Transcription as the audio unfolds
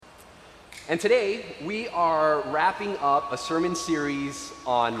And today we are wrapping up a sermon series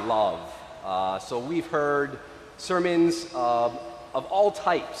on love. So we've heard sermons of all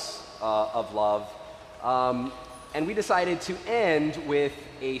types of love. And we decided to end with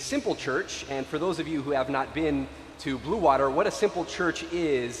a simple church. And for those of you who have not been to Blue Water, what a simple church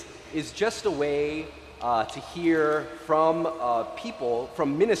is just a way to hear from people,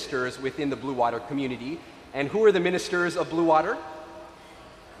 from ministers within the Blue Water community. And who are the ministers of Blue Water?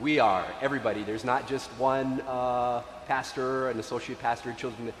 We are, everybody. There's not just one pastor, an associate pastor,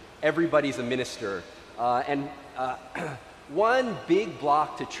 children. Everybody's a minister. One big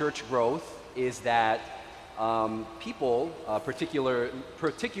block to church growth is that people,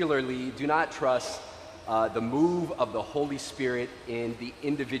 particularly, do not trust the move of the Holy Spirit in the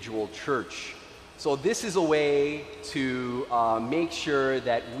individual church. So this is a way to make sure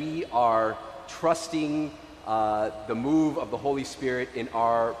that we are trusting the move of the Holy Spirit in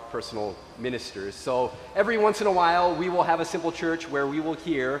our personal ministers. So every once in a while, we will have a simple church where we will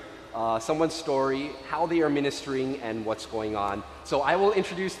hear someone's story, how they are ministering, and what's going on. So I will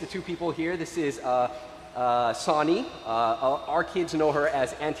introduce the two people here. This is Sani. Our kids know her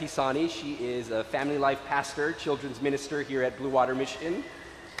as Auntie Sani. She is a family life pastor, children's minister here at Blue Water, Michigan.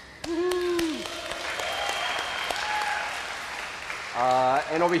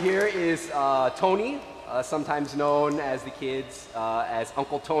 And over here is Tony, sometimes known as the kids as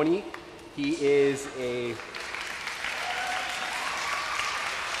Uncle Tony. He is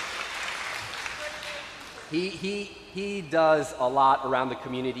He does a lot around the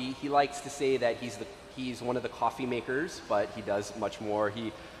community. He likes to say that he's one of the coffee makers, but he does much more.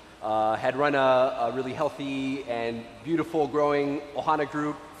 He had run a really healthy and beautiful growing Ohana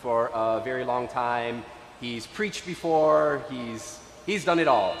group for a very long time. He's preached before. He's done it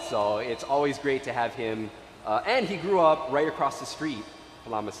all. So it's always great to have him. And he grew up right across the street,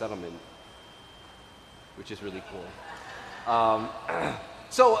 Palama Settlement, which is really cool.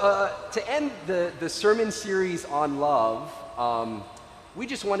 So to end the sermon series on love, we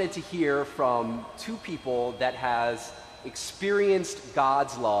just wanted to hear from two people that has experienced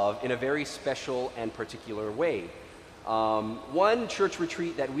God's love in a very special and particular way. One church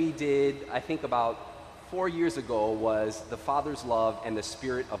retreat that we did, I think about 4 years ago, was the Father's love and the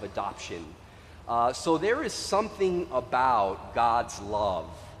spirit of adoption. So there is something about God's love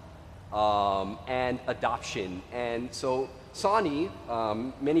and adoption. And so Sani,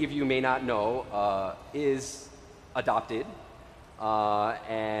 many of you may not know, is adopted.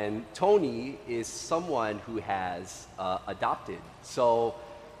 And Tony is someone who has adopted. So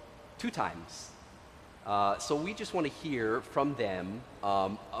 2 times. So we just want to hear from them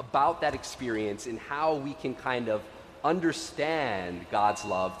about that experience and how we can kind of understand God's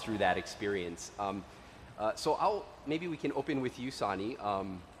love through that experience. So maybe we can open with you, Sani.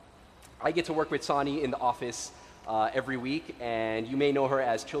 I get to work with Sani in the office every week, and you may know her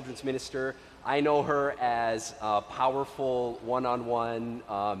as children's minister. I know her as a powerful one-on-one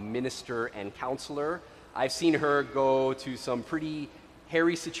minister and counselor. I've seen her go to some pretty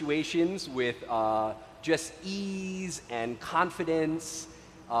hairy situations with just ease and confidence,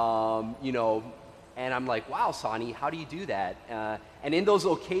 and I'm like, wow, Sani, how do you do that? And in those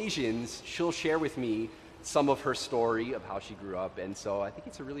occasions, she'll share with me some of her story of how she grew up, and so I think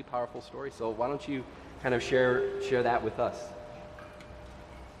it's a really powerful story. So why don't you kind of share that with us?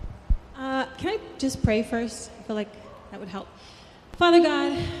 Can I just pray first? I feel like that would help. Father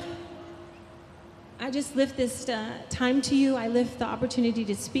God, I just lift this time to you. I lift the opportunity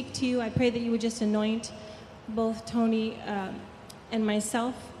to speak to you. I pray that you would just anoint both Tony and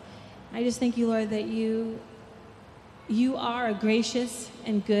myself. I just thank you, Lord, that you are a gracious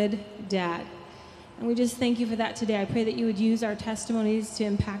and good dad. And we just thank you for that today. I pray that you would use our testimonies to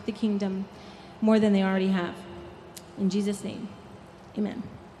impact the kingdom more than they already have. In Jesus' name, amen.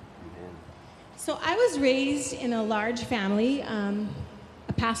 So I was raised in a large family, a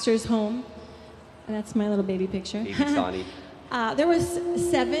pastor's home. And that's my little baby picture. Baby Sani. There was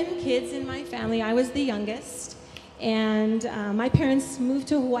 7 kids in my family. I was the youngest. And my parents moved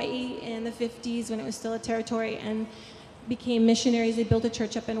to Hawaii in the 50s when it was still a territory and became missionaries. They built a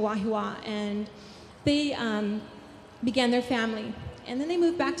church up in Wahua, and they began their family. And then they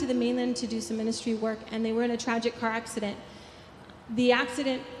moved back to the mainland to do some ministry work, and they were in a tragic car accident. The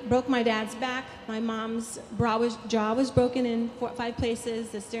accident broke my dad's back. My mom's jaw was broken in 4 or 5 places.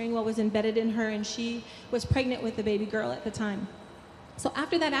 The steering wheel was embedded in her, and she was pregnant with a baby girl at the time. So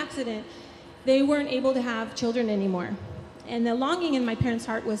after that accident, they weren't able to have children anymore. And the longing in my parents'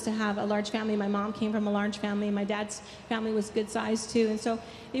 heart was to have a large family. My mom came from a large family. My dad's family was good size too. And so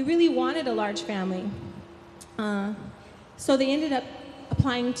they really wanted a large family. So they ended up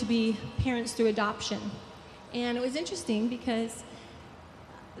applying to be parents through adoption. And it was interesting because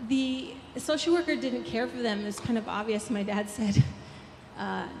the social worker didn't care for them. It was kind of obvious. My dad said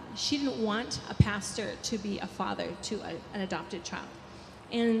she didn't want a pastor to be a father to an adopted child.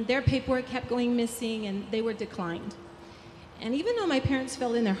 And their paperwork kept going missing, and they were declined. And even though my parents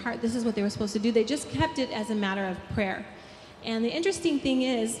felt in their heart this is what they were supposed to do, they just kept it as a matter of prayer. And the interesting thing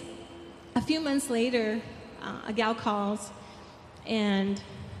is, a few months later, a gal calls, and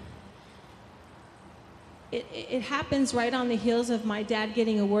it happens right on the heels of my dad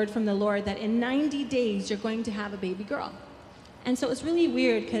getting a word from the Lord that in 90 days you're going to have a baby girl. And so it's really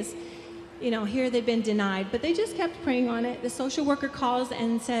weird because, here they've been denied, but they just kept praying on it. The social worker calls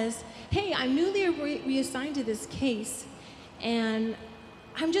and says, hey, I'm newly reassigned to this case, and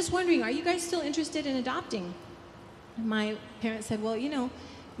I'm just wondering, are you guys still interested in adopting? And my parents said, well,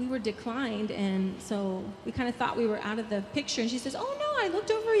 we were declined, and so we kind of thought we were out of the picture. And she says, oh no, I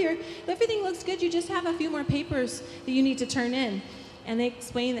looked over everything looks good. You just have a few more papers that you need to turn in. And they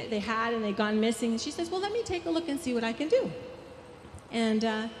explained that they had and they'd gone missing. And she says, well, let me take a look and see what I can do.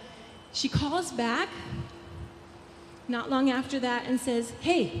 And she calls back not long after that and says,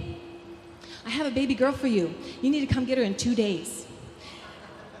 hey, I have a baby girl for you. You need to come get her in 2 days.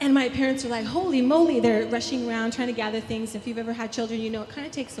 And my parents are like, holy moly, they're rushing around trying to gather things. If you've ever had children, it kind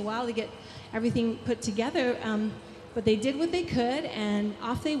of takes a while to get everything put together. But they did what they could, and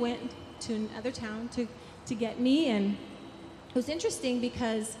off they went to another town to get me. And it was interesting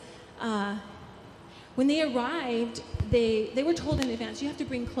because when they arrived, they were told in advance, you have to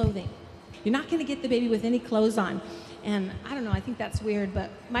bring clothing. You're not going to get the baby with any clothes on. And I don't know, I think that's weird,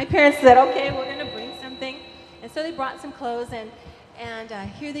 but my parents said, okay, we're going to bring something. And so they brought some clothes, and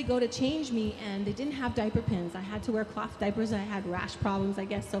here they go to change me, and they didn't have diaper pins. I had to wear cloth diapers. I had rash problems, I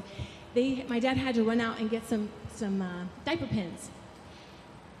guess. So my dad had to run out and get some diaper pins.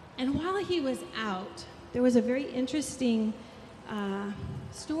 And while he was out, there was a very interesting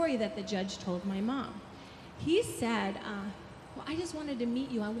story that the judge told my mom. He said, well, I just wanted to meet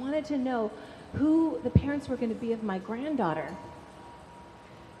you. I wanted to know who the parents were going to be of my granddaughter.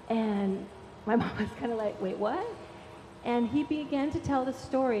 And my mom was kind of like, wait, what? And he began to tell the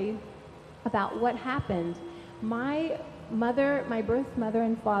story about what happened. My birth mother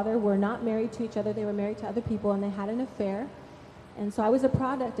and father were not married to each other. They were married to other people, and they had an affair. And so I was a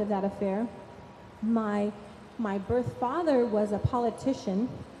product of that affair. My birth father was a politician,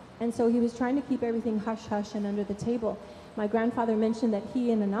 and so he was trying to keep everything hush-hush and under the table. My grandfather mentioned that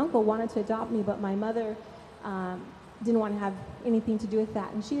he and an uncle wanted to adopt me, but my mother didn't want to have anything to do with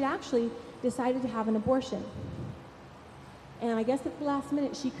that. And she had actually decided to have an abortion. And I guess at the last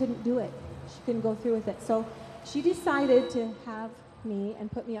minute, she couldn't do it. She couldn't go through with it. So she decided to have me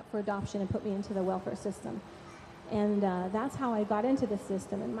and put me up for adoption and put me into the welfare system. And that's how I got into the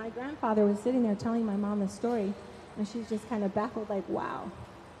system. And my grandfather was sitting there telling my mom the story, and she's just kind of baffled, like, wow.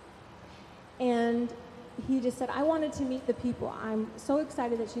 And he just said, I wanted to meet the people. I'm so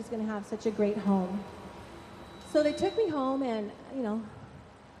excited that she's going to have such a great home. So they took me home, and,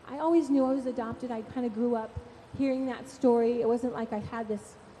 I always knew I was adopted. I kind of grew up hearing that story. It wasn't like I had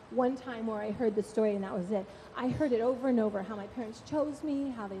this one time where I heard the story and that was it. I heard it over and over, how my parents chose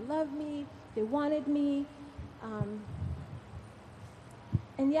me, how they loved me, they wanted me.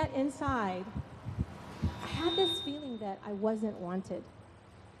 And yet inside, I had this feeling that I wasn't wanted.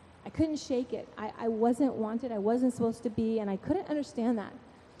 I couldn't shake it. I wasn't wanted. I wasn't supposed to be, and I couldn't understand that.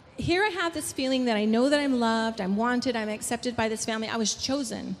 Here I have this feeling that I know that I'm loved, I'm wanted, I'm accepted by this family. I was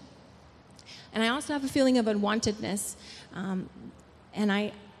chosen. And I also have a feeling of unwantedness. And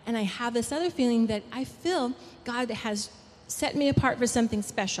I have this other feeling that I feel God has set me apart for something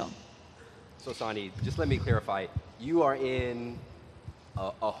special. So, Sonny, just let me clarify. You are in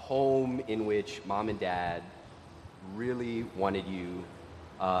a home in which mom and dad really wanted you.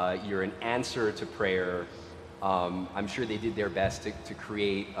 You're an answer to prayer. I'm sure they did their best to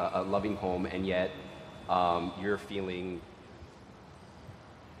create a loving home, and yet you're feeling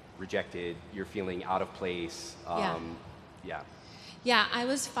rejected. You're feeling out of place. Yeah, I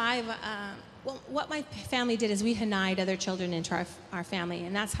was 5. Well, what my family did is we denied other children into our family,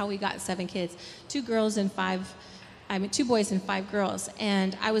 and that's how we got 7 kids, 2 boys and 5 girls,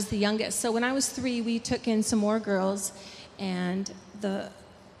 and I was the youngest. So when I was 3, we took in some more girls, and the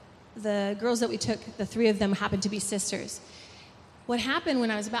girls that we took, the 3 of them happened to be sisters. What happened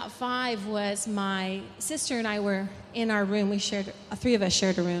when I was about 5 was my sister and I were in our room. 3 of us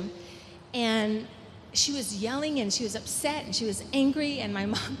shared a room, and she was yelling and she was upset and she was angry, and my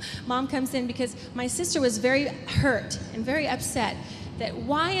mom comes in because my sister was very hurt and very upset that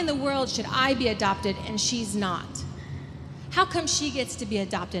why in the world should I be adopted and she's not? how come she gets to be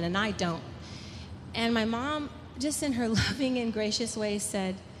adopted and I don't? And my mom, just in her loving and gracious way,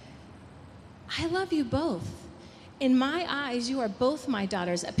 said, I love you both. In my eyes, you are both my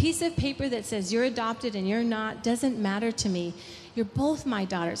daughters. A piece of paper that says you're adopted and you're not doesn't matter to me. You're both my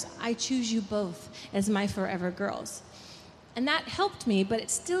daughters. I choose you both as my forever girls. And that helped me, but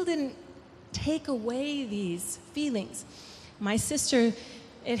it still didn't take away these feelings. My sister,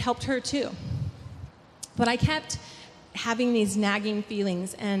 it helped her too. But I kept having these nagging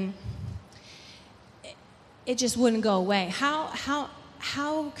feelings, and it just wouldn't go away.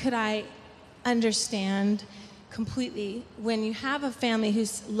 How could I understand completely when you have a family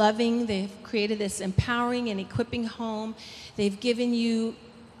who's loving, they've created this empowering and equipping home, they've given you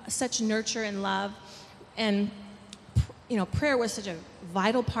such nurture and love, and prayer was such a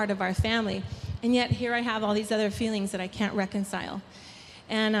vital part of our family, and yet here I have all these other feelings that I can't reconcile.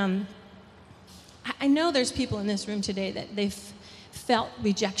 And I know there's people in this room today that they've felt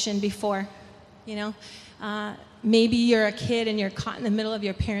rejection before, maybe you're a kid and you're caught in the middle of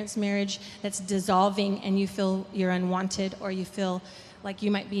your parents' marriage that's dissolving and you feel you're unwanted, or you feel like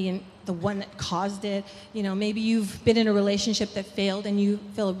you might be the one that caused it. Maybe you've been in a relationship that failed and you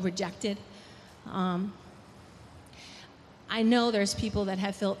feel rejected. I know there's people that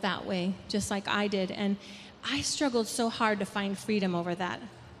have felt that way, just like I did, and I struggled so hard to find freedom over that.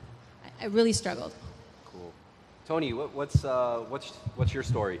 I really struggled. Cool. Tony, what's your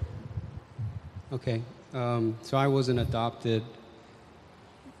story? Okay. So I wasn't adopted.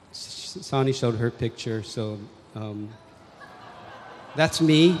 Sani showed her picture, so that's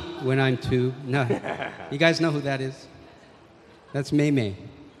me when I'm 2. No, you guys know who that is? That's Mei Mei.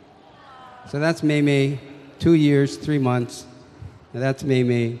 So that's Mei Mei, 2 years, 3 months. And that's Mei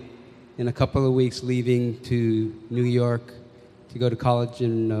Mei in a couple of weeks leaving to New York to go to college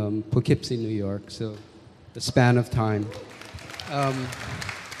in Poughkeepsie, New York. So the span of time.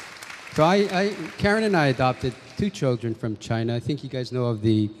 So Karen and I adopted 2 children from China. I think you guys know of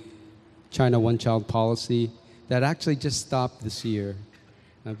the China one-child policy that actually just stopped this year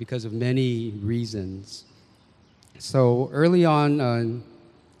because of many reasons. So early on,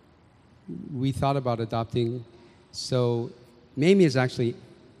 we thought about adopting. So Mamie is actually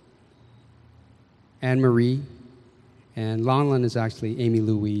Anne-Marie, and Lanlan is actually Amy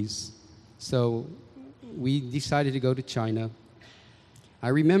Louise. So we decided to go to China. I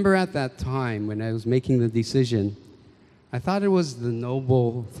remember at that time when I was making the decision, I thought it was the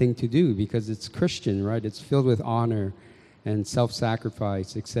noble thing to do because it's Christian, right? It's filled with honor and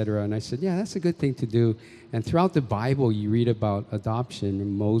self-sacrifice, etc. And I said, yeah, that's a good thing to do. And throughout the Bible, you read about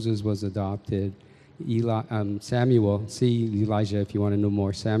adoption. Moses was adopted. Samuel, see Elijah if you want to know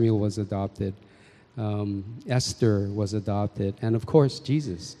more. Samuel was adopted. Esther was adopted. And of course,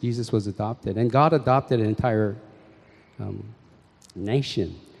 Jesus. Jesus was adopted. And God adopted an entire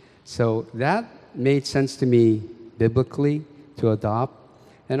nation. So that made sense to me biblically to adopt.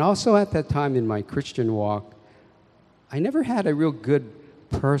 And also at that time in my Christian walk, I never had a real good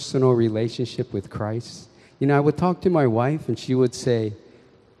personal relationship with Christ. I would talk to my wife and she would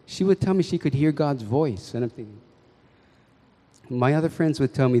tell me she could hear God's voice. And I'm thinking, my other friends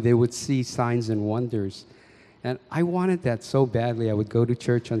would tell me they would see signs and wonders. And I wanted that so badly. I would go to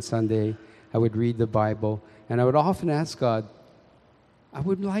church on Sunday, I would read the Bible, and I would often ask God, I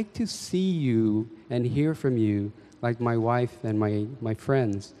would like to see you and hear from you like my wife and my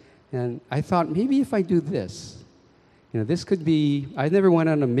friends. And I thought, maybe if I do this, this could be, I never went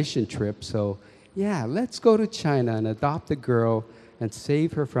on a mission trip, so yeah, let's go to China and adopt a girl and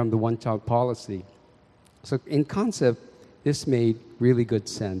save her from the one-child policy. So in concept, this made really good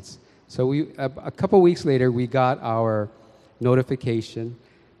sense. So a couple weeks later, we got our notification.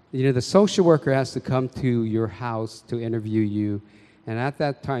 The social worker has to come to your house to interview you. And at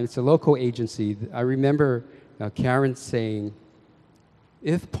that time, it's a local agency. I remember Karen saying,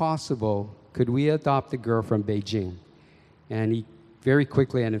 if possible, could we adopt a girl from Beijing? And he very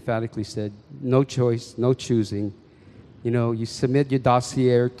quickly and emphatically said, no choice, no choosing. You submit your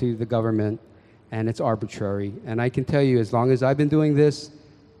dossier to the government, and it's arbitrary. And I can tell you, as long as I've been doing this,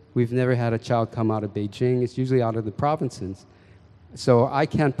 we've never had a child come out of Beijing. It's usually out of the provinces. So I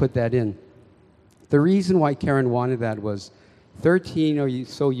can't put that in. The reason why Karen wanted that was 13 or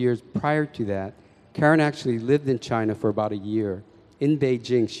so years prior to that, Karen actually lived in China for about a year. In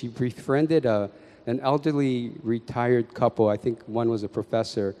Beijing, she befriended an elderly retired couple. I think one was a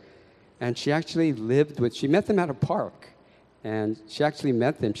professor. And she actually she met them at a park. And she actually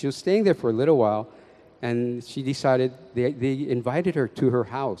met them. She was staying there for a little while. And she decided, they invited her to her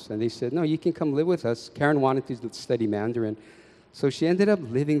house. And they said, no, you can come live with us. Karen wanted to study Mandarin. So she ended up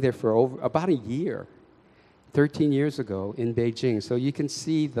living there for about a year. 13 years ago in Beijing. So you can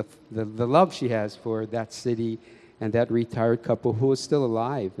see the love she has for that city and that retired couple who is still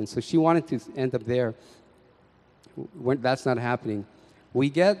alive. And so she wanted to end up there. That's not happening. We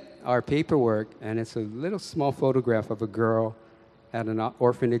get our paperwork, and it's a little small photograph of a girl at an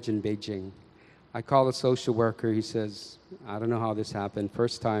orphanage in Beijing. I call a social worker. He says, I don't know how this happened,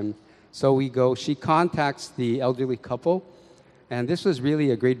 first time. So we go. She contacts the elderly couple, and this was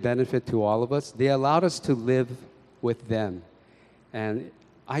really a great benefit to all of us. They allowed us to live with them. And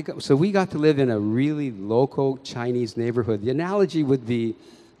so we got to live in a really local Chinese neighborhood. The analogy would be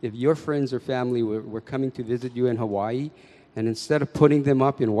if your friends or family were coming to visit you in Hawaii, and instead of putting them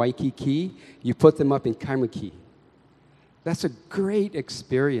up in Waikiki, you put them up in Kaimuki. That's a great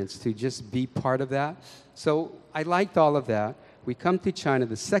experience to just be part of that. So I liked all of that. We come to China.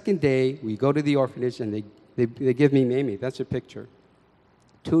 The second day, we go to the orphanage, and they give me Mamie. That's her picture.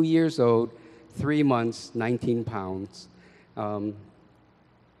 2 years old, 3 months, 19 pounds.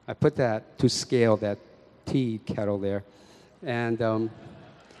 I put that to scale, that tea kettle there. And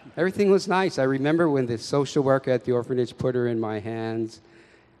everything was nice. I remember when the social worker at the orphanage put her in my hands.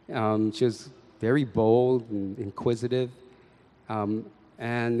 She was very bold and inquisitive.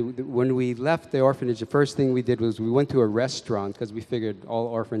 And when we left the orphanage, the first thing we did was we went to a restaurant because we figured all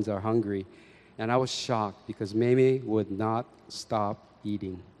orphans are hungry. And I was shocked because Mamie would not stop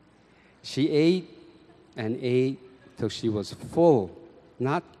eating. She ate and ate till she was full,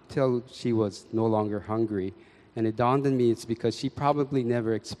 not till she was no longer hungry. And it dawned on me it's because she probably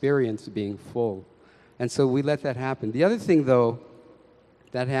never experienced being full. And so we let that happen. The other thing, though,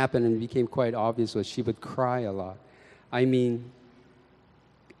 that happened and became quite obvious was she would cry a lot. I mean,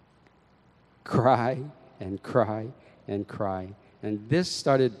 cry and cry and cry. And this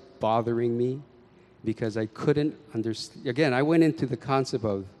started bothering me because I couldn't understand. Again, I went into the concept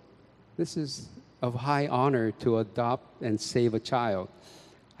of this is of high honor to adopt and save a child.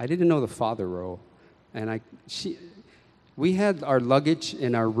 I didn't know the father role. And we had our luggage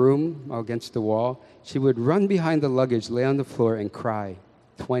in our room against the wall. She would run behind the luggage, lay on the floor, and cry.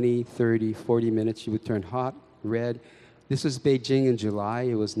 20, 30, 40 minutes. She would turn hot, red. This was Beijing in July.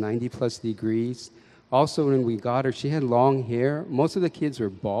 It was 90-plus degrees. Also, when we got her, she had long hair. Most of the kids were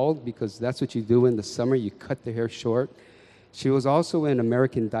bald because that's what you do in the summer. You cut the hair short. She was also in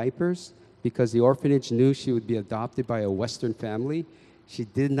American diapers because the orphanage knew she would be adopted by a Western family. She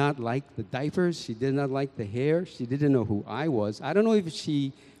did not like the diapers. She did not like the hair. She didn't know who I was. I don't know if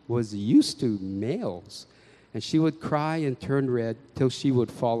she was used to males. And she would cry and turn red till she would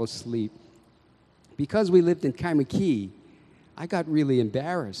fall asleep. Because we lived in Kaimuki, I got really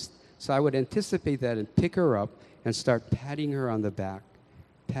embarrassed. So I would anticipate that and pick her up and start patting her on the back,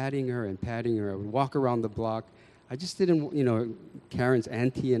 patting her and patting her. I would walk around the block. I just didn't, Karen's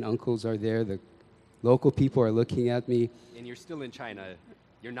auntie and uncles are there. The local people are looking at me. And you're still in China.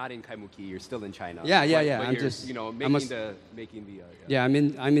 You're not in Kaimuki. You're still in China. Yeah. But I'm you're, just making the. Yeah, I'm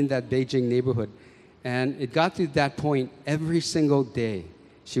in that Beijing neighborhood, and it got to that point every single day.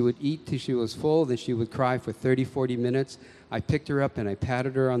 She would eat till she was full, then she would cry for 30, 40 minutes. I picked her up and I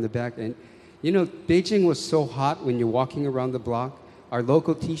patted her on the back. And, Beijing was so hot when you're walking around the block. Our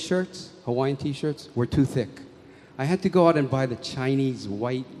local T-shirts, Hawaiian T-shirts, were too thick. I had to go out and buy the Chinese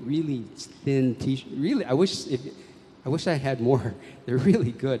white, really thin T-shirt. Really, I wish I had more. They're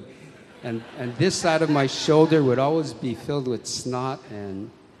really good. And this side of my shoulder would always be filled with snot,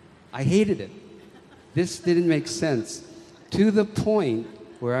 and I hated it. This didn't make sense. To the point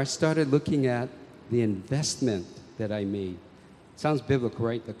where I started looking at the investment that I made. Sounds biblical,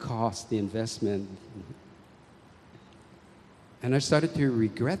 right? The cost, the investment. And I started to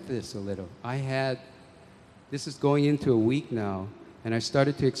regret this a little. This is going into a week now, and I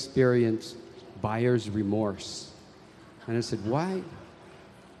started to experience buyer's remorse. And I said, why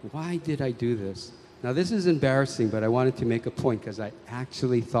did I do this? Now, this is embarrassing, but I wanted to make a point because I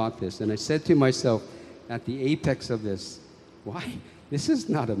actually thought this. And I said to myself, at the apex of this, why? This is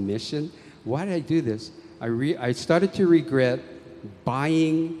not a mission. Why did I do this? I started to regret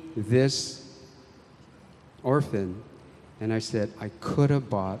buying this orphan, and I said, I could have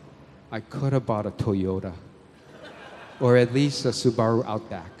bought a Toyota, or at least a Subaru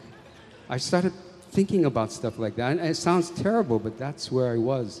Outback. I started thinking about stuff like that. And it sounds terrible, but that's where I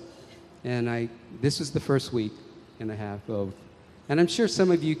was. And this was the first week and a half of, and I'm sure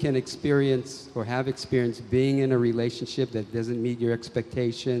some of you can experience or have experienced being in a relationship that doesn't meet your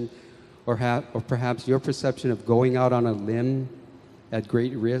expectation, or perhaps your perception of going out on a limb at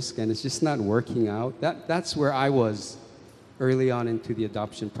great risk, and it's just not working out. That's where I was early on into the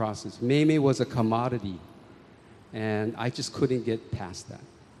adoption process. Mamie was a commodity, and I just couldn't get past that.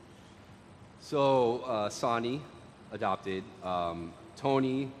 Sonny adopted,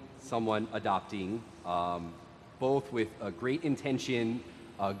 Tony, someone adopting, both with a great intention,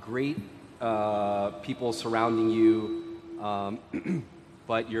 great people surrounding you,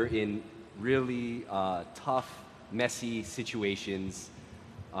 but you're in really tough, messy situations.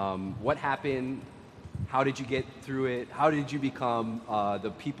 What happened? How did you get through it? How did you become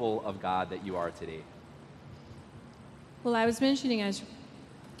the people of God that you are today? Well, I was mentioning I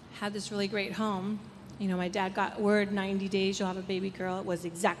had this really great home. You know, my dad got word 90 days you'll have a baby girl. It was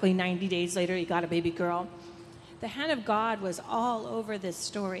exactly 90 days later he got a baby girl. The hand of God was all over this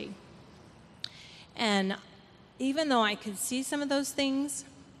story. And even though I could see some of those things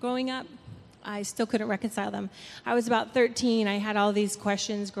growing up, I still couldn't reconcile them. I was about 13. I had all these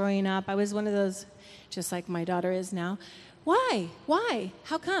questions growing up. I was one of those, just like my daughter is now. Why? Why?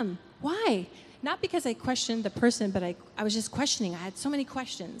 How come? Why? Not because I questioned the person, but I was just questioning. I had so many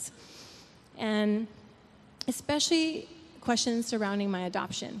questions. And especially questions surrounding my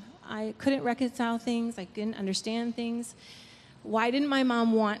adoption. I couldn't reconcile things. I couldn't understand things. Why didn't my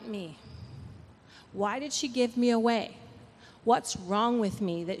mom want me? Why did she give me away? What's wrong with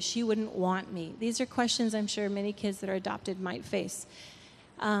me that she wouldn't want me? These are questions I'm sure many kids that are adopted might face.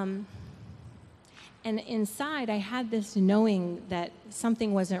 And inside, I had this knowing that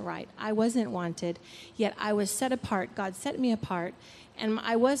something wasn't right. I wasn't wanted, yet I was set apart. God set me apart, and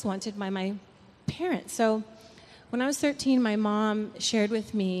I was wanted by my parents. So when I was 13, my mom shared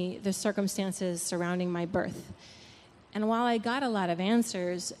with me the circumstances surrounding my birth. And while I got a lot of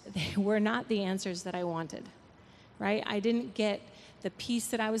answers, they were not the answers that I wanted, right? I didn't get the peace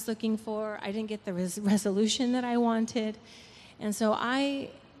that I was looking for. I didn't get the resolution that I wanted. And so I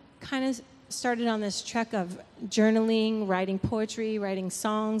kind of started on this trek of journaling, writing poetry, writing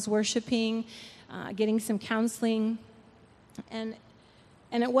songs, worshiping, getting some counseling. And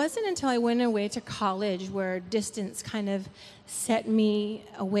it wasn't until I went away to college where distance kind of set me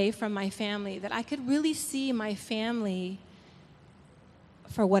away from my family that I could really see my family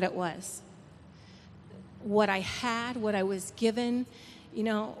for what it was. What I had, what I was given. You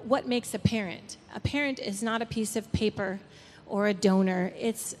know, what makes a parent? A parent is not a piece of paper or a donor.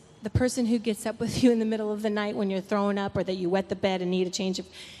 It's the person who gets up with you in the middle of the night when you're throwing up or that you wet the bed and need a change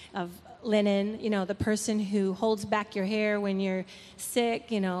of linen, you know, the person who holds back your hair when you're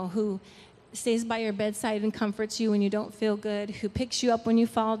sick, you know, who stays by your bedside and comforts you when you don't feel good, who picks you up when you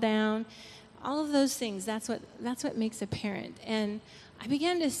fall down. All of those things, that's what makes a parent. And I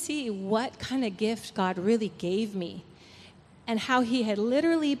began to see what kind of gift God really gave me and how he had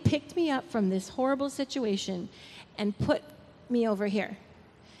literally picked me up from this horrible situation and put me over here.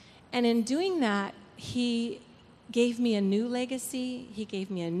 And in doing that, he gave me a new legacy. He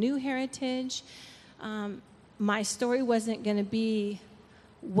gave me a new heritage. My story wasn't going to be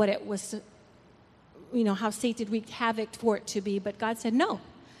what it was, you know, how Satan wreaked havoc for it to be. But God said, no,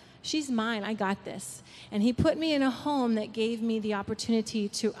 she's mine. I got this. And he put me in a home that gave me the opportunity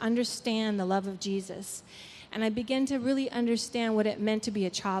to understand the love of Jesus. And I began to really understand what it meant to be a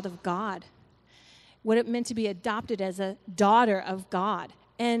child of God, what it meant to be adopted as a daughter of God.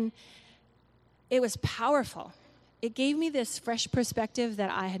 And it was powerful. It gave me this fresh perspective that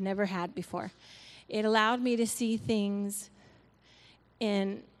I had never had before. It allowed me to see things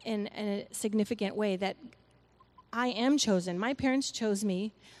in a significant way, that I am chosen. My parents chose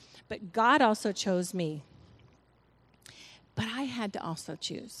me, but God also chose me. But I had to also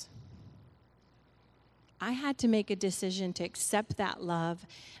choose. I had to make a decision to accept that love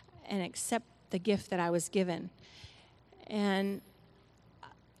and accept the gift that I was given. And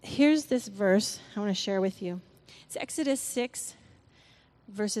here's this verse I want to share with you. It's Exodus 6,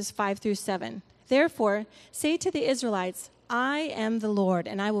 verses 5 through 7. Therefore, say to the Israelites, I am the Lord,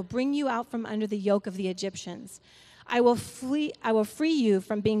 and I will bring you out from under the yoke of the Egyptians. I will free you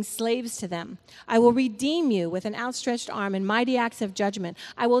from being slaves to them. I will redeem you with an outstretched arm and mighty acts of judgment.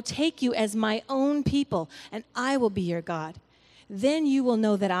 I will take you as my own people, and I will be your God. Then you will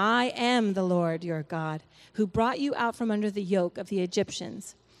know that I am the Lord your God, who brought you out from under the yoke of the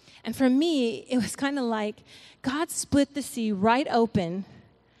Egyptians. And for me, it was kind of like God split the sea right open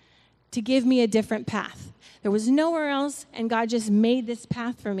to give me a different path. There was nowhere else, and God just made this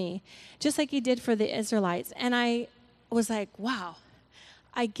path for me, just like he did for the Israelites. And I was like, wow,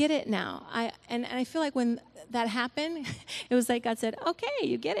 I get it now. And I feel like when that happened, it was like God said, okay,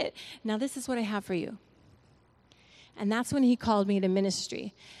 you get it. Now this is what I have for you. And that's when he called me to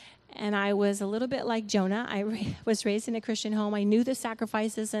ministry. And I was a little bit like Jonah. I was raised in a Christian home. I knew the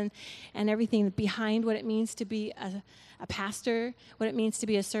sacrifices and everything behind what it means to be a pastor, what it means to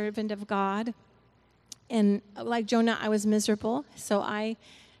be a servant of God. And like Jonah, I was miserable. So I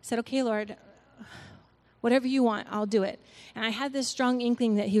said, okay, Lord, whatever you want, I'll do it. And I had this strong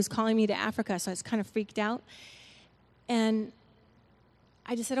inkling that he was calling me to Africa, so I was kind of freaked out. And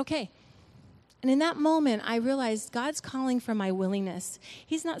I just said, okay. And in that moment, I realized God's calling for my willingness.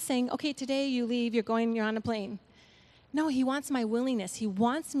 He's not saying, okay, today you leave, you're on a plane. No, he wants my willingness. He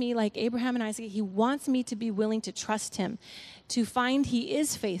wants me, like Abraham and Isaac, he wants me to be willing to trust him, to find he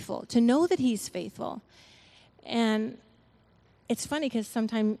is faithful, to know that he's faithful. And it's funny because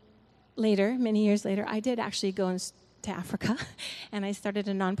sometime later, many years later, I did actually go to Africa, and I started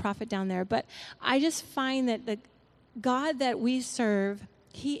a nonprofit down there. But I just find that the God that we serve,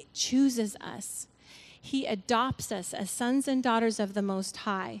 he chooses us. He adopts us as sons and daughters of the Most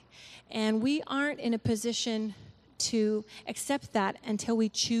High. And we aren't in a position to accept that until we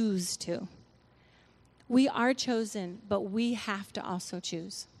choose to. We are chosen, but we have to also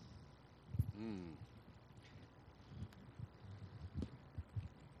choose.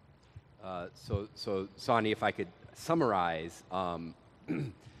 So Sonny, if I could summarize,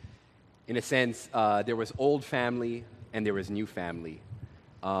 in a sense, there was old family and there was new family.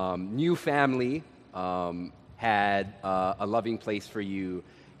 New family had a loving place for you,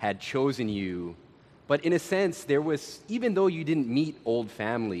 had chosen you, but in a sense, there was, even though you didn't meet old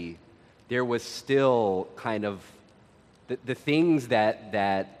family, there was still kind of the things that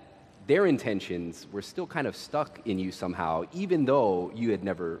their intentions were still kind of stuck in you somehow, even though you had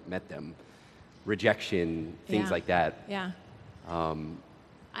never met them. Rejection, things like that. Yeah.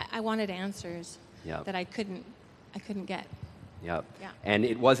 I wanted answers that I couldn't get. Yep. Yeah. And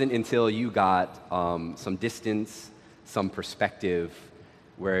it wasn't until you got some distance, some perspective,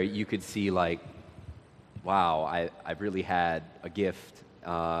 where you could see like, wow, I've really had a gift,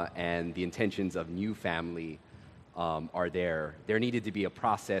 and the intentions of new family are there. There needed to be a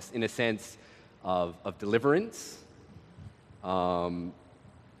process, in a sense, of deliverance.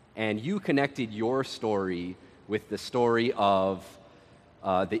 And you connected your story with the story of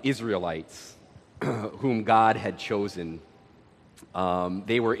the Israelites, whom God had chosen.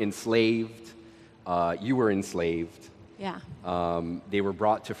 They were enslaved. You were enslaved. Yeah. They were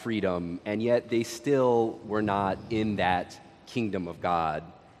brought to freedom, and yet they still were not in that kingdom of God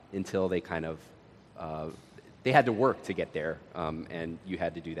until they kind of, they had to work to get there, and you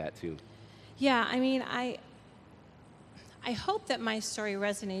had to do that too. Yeah, I mean, I hope that my story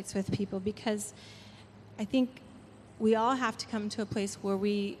resonates with people, because I think we all have to come to a place where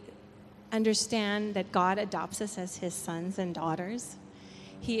we understand that God adopts us as his sons and daughters.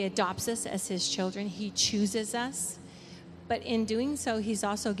 He adopts us as his children. He chooses us. But in doing so, he's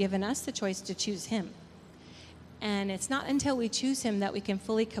also given us the choice to choose him. And it's not until we choose him that we can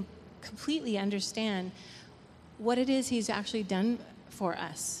fully, completely understand what it is he's actually done for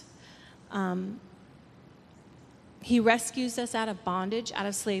us. He rescues us out of bondage, out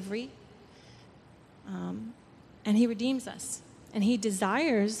of slavery, and he redeems us. And he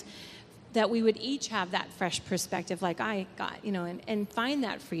desires that we would each have that fresh perspective like I got, and find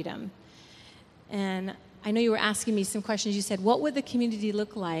that freedom. And I know you were asking me some questions. You said, what would the community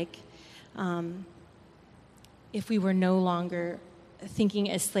look like if we were no longer thinking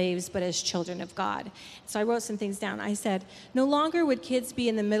as slaves but as children of God? So I wrote some things down. I said, no longer would kids be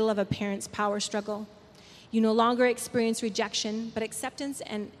in the middle of a parent's power struggle. You no longer experience rejection, but acceptance,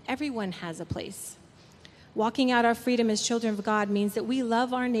 and everyone has a place. Walking out our freedom as children of God means that we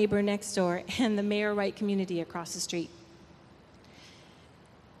love our neighbor next door and the Mayor Wright community across the street.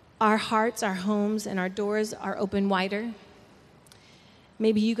 Our hearts, our homes, and our doors are open wider.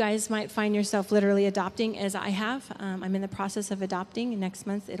 Maybe you guys might find yourself literally adopting, as I have. I'm in the process of adopting, and next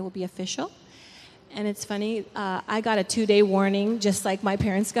month it will be official. And it's funny, I got a 2-day warning, just like my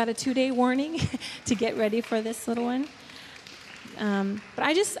parents got a 2-day warning to get ready for this little one. But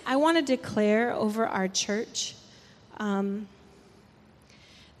I want to declare over our church I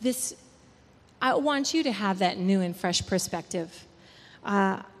want you to have that new and fresh perspective.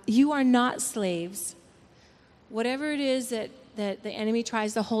 You are not slaves. Whatever it is that the enemy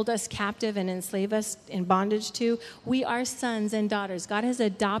tries to hold us captive and enslave us in bondage to, we are sons and daughters. God has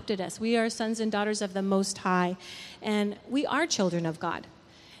adopted us. We are sons and daughters of the Most High. And we are children of God.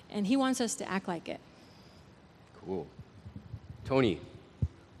 And he wants us to act like it. Cool. Tony.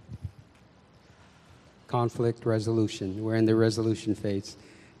 Conflict resolution. We're in the resolution phase.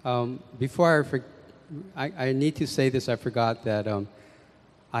 Before I need to say this, I forgot that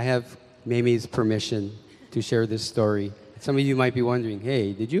I have Mamie's permission to share this story. Some of you might be wondering,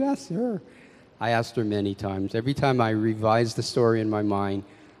 hey, did you ask her? I asked her many times. Every time I revised the story in my mind,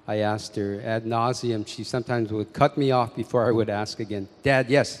 I asked her ad nauseum. She sometimes would cut me off before I would ask again. Dad,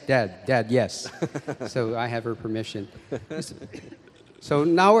 yes. Dad, yes. So I have her permission. So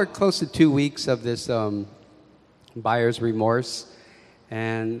now we're close to 2 weeks of this buyer's remorse.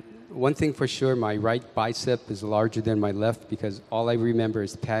 And one thing for sure, my right bicep is larger than my left because all I remember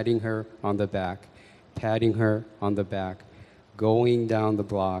is patting her on the back, patting her on the back, going down the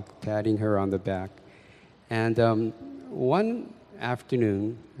block, patting her on the back. And one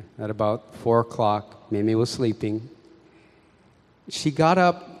afternoon at about 4 o'clock, Mimi was sleeping. She got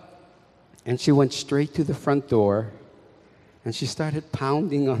up and she went straight to the front door and she started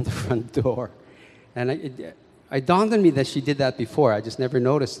pounding on the front door. And it dawned on me that she did that before. I just never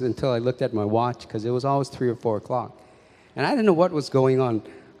noticed until I looked at my watch because it was always 3 or 4 o'clock. And I didn't know what was going on.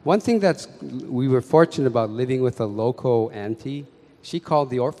 One thing we were fortunate about living with a local auntie, she called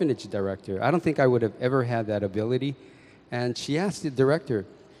the orphanage director. I don't think I would have ever had that ability. And she asked the director,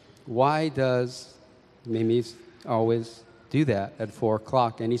 why does Mimi always do that at 4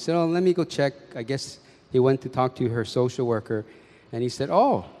 o'clock? And he said, oh, let me go check. I guess he went to talk to her social worker. And he said,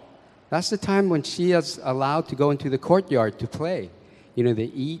 oh, that's the time when she is allowed to go into the courtyard to play. You know, they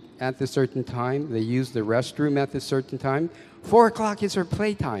eat at a certain time. They use the restroom at a certain time. 4 o'clock is her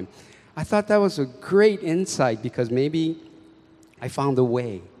playtime. I thought that was a great insight because maybe I found a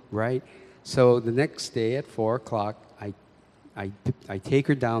way, right? So the next day at 4 o'clock, I take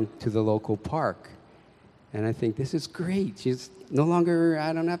her down to the local park. And I think, this is great. She's no longer,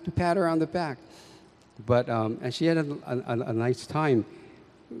 I don't have to pat her on the back. But, and she had a nice time.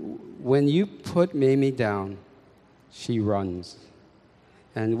 When you put Mamie down, she runs.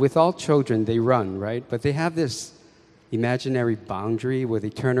 And with all children, they run, right? But they have this imaginary boundary where they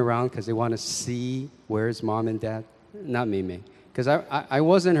turn around because they want to see where's mom and dad. Not Mimi. Because I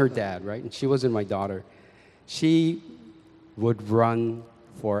wasn't her dad, right? And she wasn't my daughter. She would run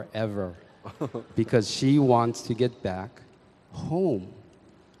forever because she wants to get back home.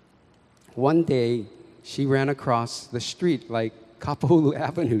 One day, she ran across the street, like Kapahulu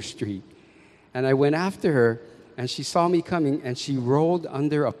Avenue Street. And I went after her, and she saw me coming, and she rolled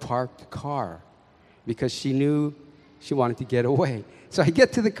under a parked car because she knew she wanted to get away. So I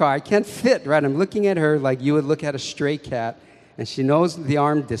get to the car. I can't fit, right? I'm looking at her like you would look at a stray cat, and she knows the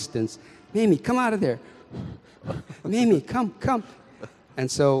arm distance. Mamie, come out of there. Mamie, come. And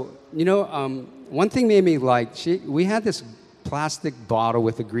so, you know, one thing Mamie liked, we had this plastic bottle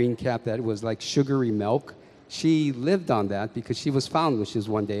with a green cap that was like sugary milk. She lived on that because she was found when she was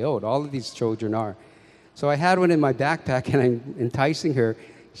 1 day old. All of these children are. So I had one in my backpack, and I'm enticing her.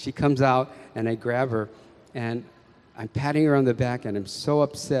 She comes out, and I grab her, and I'm patting her on the back, and I'm so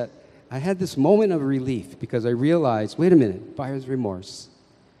upset. I had this moment of relief because I realized, wait a minute, buyer's remorse.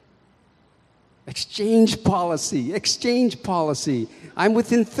 Exchange policy. I'm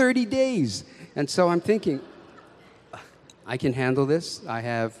within 30 days. And so I'm thinking, I can handle this. I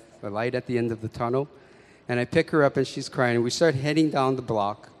have a light at the end of the tunnel. And I pick her up, and she's crying. And we start heading down the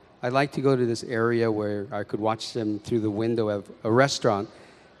block. I like to go to this area where I could watch them through the window of a restaurant.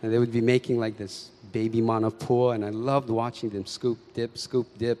 And they would be making like this baby mana pua. And I loved watching them scoop,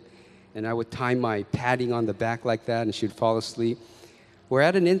 dip. And I would time my patting on the back like that, and she'd fall asleep. We're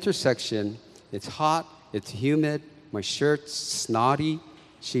at an intersection. It's hot, it's humid, my shirt's snotty.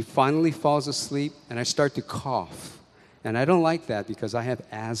 She finally falls asleep, and I start to cough. And I don't like that because I have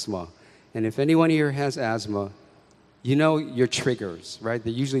asthma. And if anyone here has asthma, you know your triggers, right?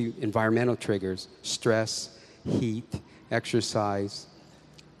 They're usually environmental triggers: stress, heat, exercise,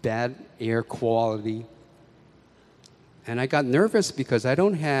 bad air quality. And I got nervous because I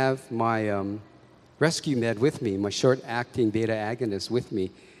don't have my rescue med with me, my short-acting beta agonist with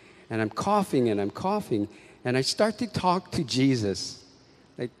me. And I'm coughing, and I start to talk to Jesus.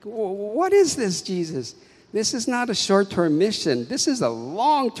 Like, what is this, Jesus? This is not a short-term mission. This is a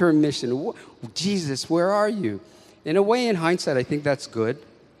long-term mission. Jesus, where are you? In a way, in hindsight, I think that's good.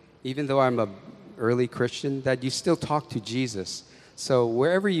 Even though I'm an early Christian, that you still talk to Jesus. So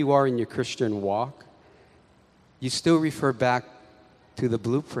wherever you are in your Christian walk, you still refer back to the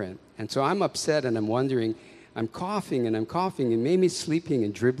blueprint. And so I'm upset, and I'm wondering, I'm coughing, and Mamie's sleeping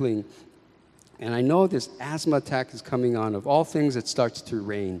and dribbling. And I know this asthma attack is coming on. Of all things, it starts to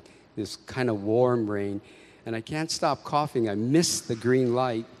rain, this kind of warm rain. And I can't stop coughing. I miss the green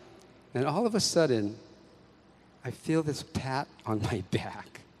light. And all of a sudden, I feel this pat on my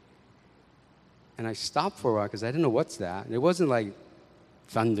back. And I stopped for a while because I didn't know what's that. And it wasn't like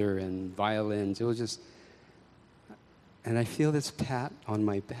thunder and violins. It was just, and I feel this pat on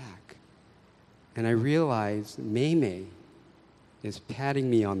my back. And I realized Mamie is patting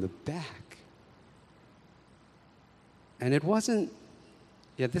me on the back. And it wasn't,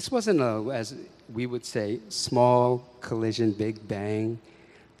 this wasn't as we would say, small collision, big bang.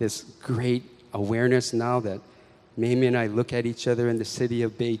 This great awareness now that Mamie and I look at each other in the city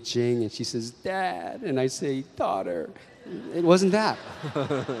of Beijing, and she says, Dad, and I say, daughter. It wasn't that.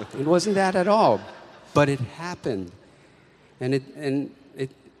 It wasn't that at all. But it happened. And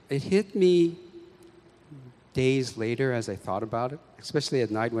it hit me days later as I thought about it, especially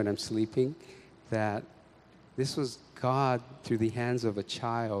at night when I'm sleeping, that this was God through the hands of a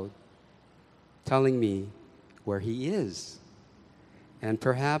child telling me where He is. And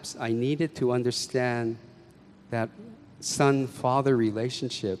perhaps I needed to understand that son-father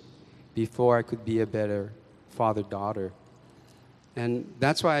relationship before I could be a better father-daughter. And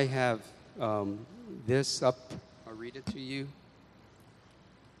that's why I have this up. I'll read it to you.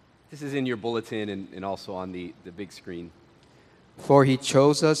 This is in your bulletin and also on the big screen. For He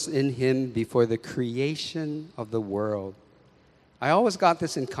chose us in Him before the creation of the world. I always got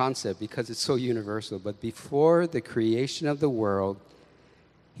this in concept because it's so universal, but before the creation of the world,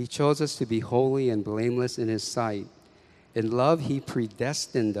 He chose us to be holy and blameless in His sight. In love, He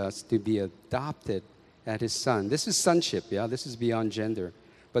predestined us to be adopted as His Son. This is sonship, yeah? This is beyond gender.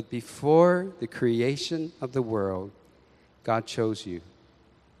 But before the creation of the world, God chose you.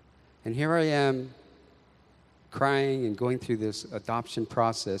 And here I am crying and going through this adoption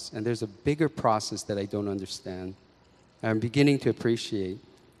process, and there's a bigger process that I don't understand. I'm beginning to appreciate.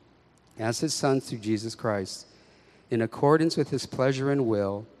 As His Son through Jesus Christ, in accordance with His pleasure and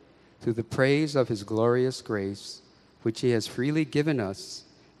will, through the praise of His glorious grace, which He has freely given us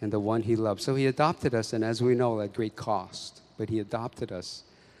and the one He loves. So He adopted us, and as we know, at great cost, but He adopted us.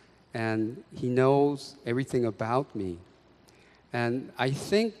 And He knows everything about me. And I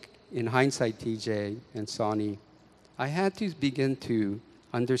think, in hindsight, TJ and Sonny, I had to begin to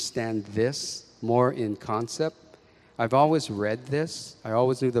understand this more in concept. I've always read this. I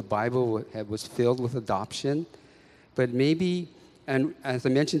always knew the Bible was filled with adoption. But maybe, and as I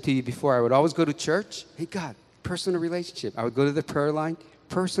mentioned to you before, I would always go to church. Hey, God, personal relationship. I would go to the prayer line,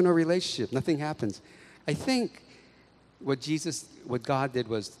 personal relationship. Nothing happens. I think what God did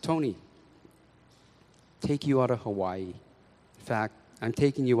was, Tony, take you out of Hawaii. In fact, I'm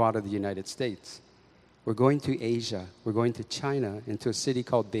taking you out of the United States. We're going to Asia. We're going to China, into a city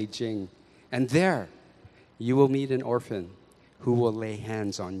called Beijing. And there, you will meet an orphan who will lay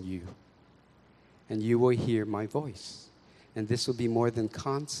hands on you. And you will hear my voice. And this will be more than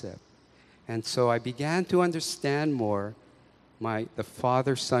concept. And so I began to understand more the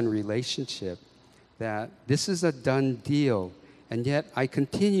father-son relationship, that this is a done deal. And yet I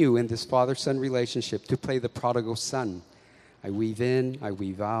continue in this father-son relationship to play the prodigal son. I weave in, I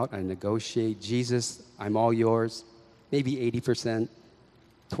weave out, I negotiate. Jesus, I'm all yours. Maybe 80%,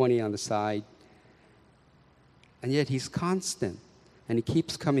 20 on the side. And yet He's constant. And He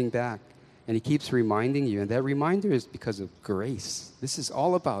keeps coming back. And He keeps reminding you. And that reminder is because of grace. This is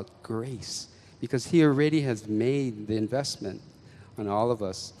all about grace. Because He already has made the investment on all of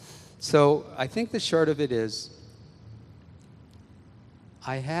us. So I think the short of it is,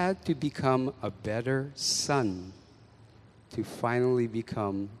 I had to become a better son to finally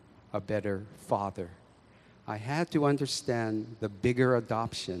become a better father. I had to understand the bigger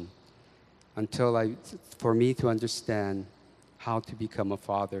adoption for me to understand how to become a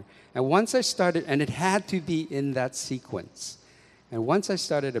father. And once I started, and it had to be in that sequence, and once I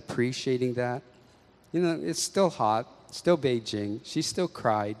started appreciating that, it's still hot, still Beijing, she still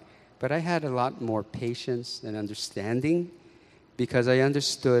cried, but I had a lot more patience and understanding because I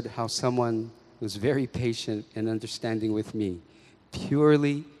understood how someone was very patient and understanding with me,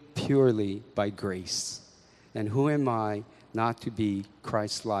 purely by grace. And who am I not to be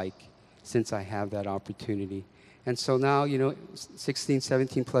Christ-like since I have that opportunity? And so now, 16,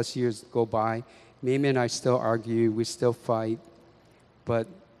 17 plus years go by. Mimi and I still argue, we still fight. But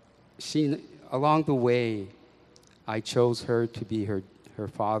along the way, I chose her to be her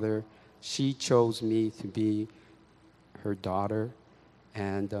father. She chose me to be her daughter.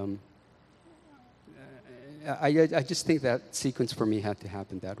 And I just think that sequence for me had to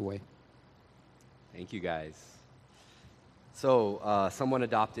happen that way. Thank you, guys. So, someone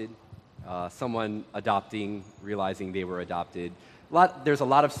adopted, someone adopting, realizing they were adopted. There's a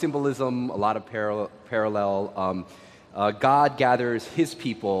lot of symbolism, a lot of parallel. God gathers His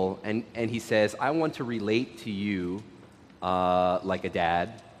people, and He says, I want to relate to you like a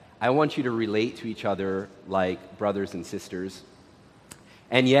dad. I want you to relate to each other like brothers and sisters.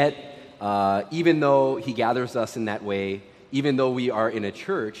 And yet, even though He gathers us in that way, even though we are in a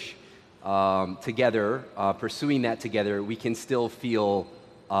church together, pursuing that together, we can still feel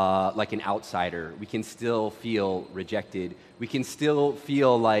like an outsider. We can still feel rejected. We can still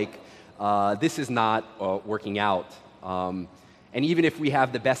feel like this is not working out. And even if we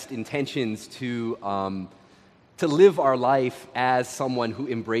have the best intentions to to live our life as someone who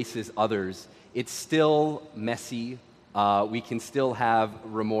embraces others. It's still messy. We can still have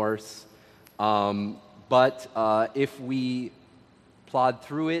remorse. But if we plod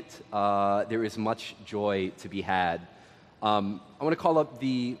through it, there is much joy to be had. I want to call up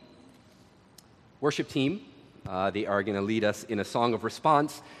the worship team. They are going to lead us in a song of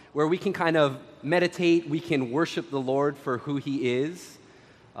response where we can kind of meditate, we can worship the Lord for who He is,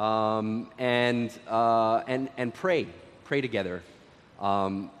 and pray together.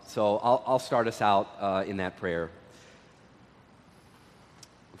 So I'll start us out in that prayer.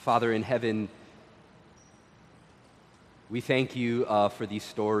 Father in heaven, we thank you for these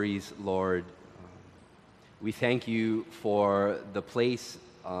stories, Lord. We thank you for the place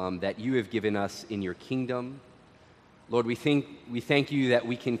that you have given us in your kingdom. Lord, we thank you that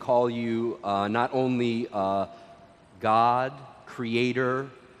we can call you not only God, Creator,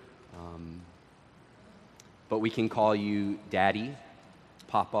 but we can call you Daddy,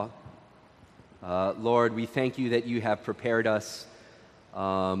 Papa. Lord, we thank you that you have prepared us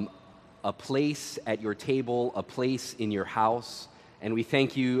a place at your table, a place in your house, and we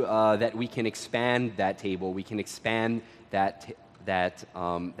thank you that we can expand that table, we can expand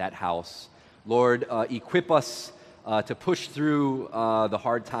that house. Lord, equip us to push through the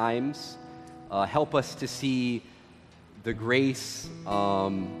hard times. Help us to see the grace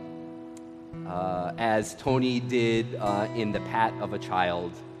as Tony did in the pat of a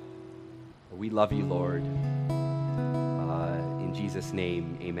child. We love you, Lord. In Jesus'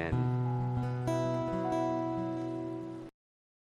 name, amen.